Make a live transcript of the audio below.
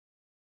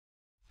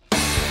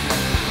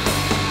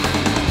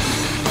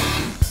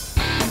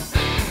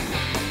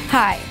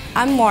Hi,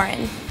 I'm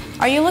Lauren.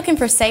 Are you looking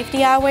for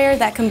safety eyewear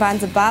that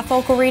combines a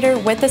bifocal reader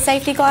with a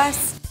safety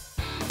glass?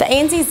 The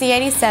ANSI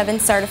Z87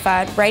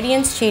 certified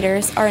Radians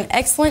Cheaters are an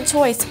excellent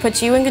choice to put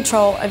you in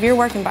control of your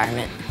work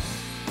environment.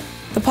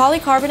 The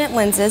polycarbonate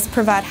lenses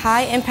provide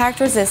high impact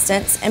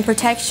resistance and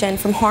protection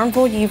from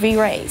harmful UV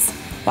rays,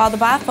 while the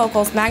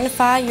bifocals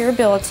magnify your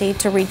ability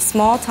to read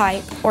small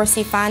type or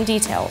see fine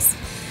details.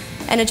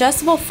 An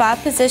adjustable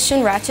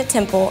 5-position ratchet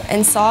temple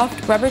and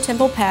soft rubber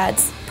temple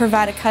pads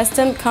provide a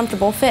custom,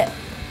 comfortable fit.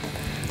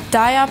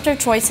 Diopter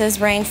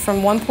choices range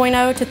from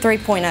 1.0 to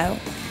 3.0,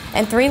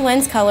 and 3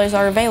 lens colors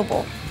are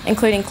available,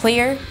 including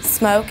clear,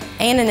 smoke,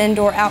 and an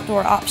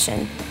indoor-outdoor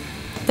option.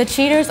 The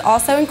Cheaters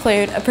also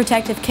include a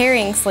protective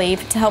carrying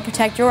sleeve to help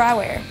protect your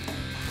eyewear.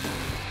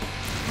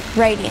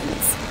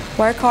 Radians.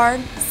 Work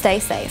hard, stay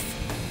safe.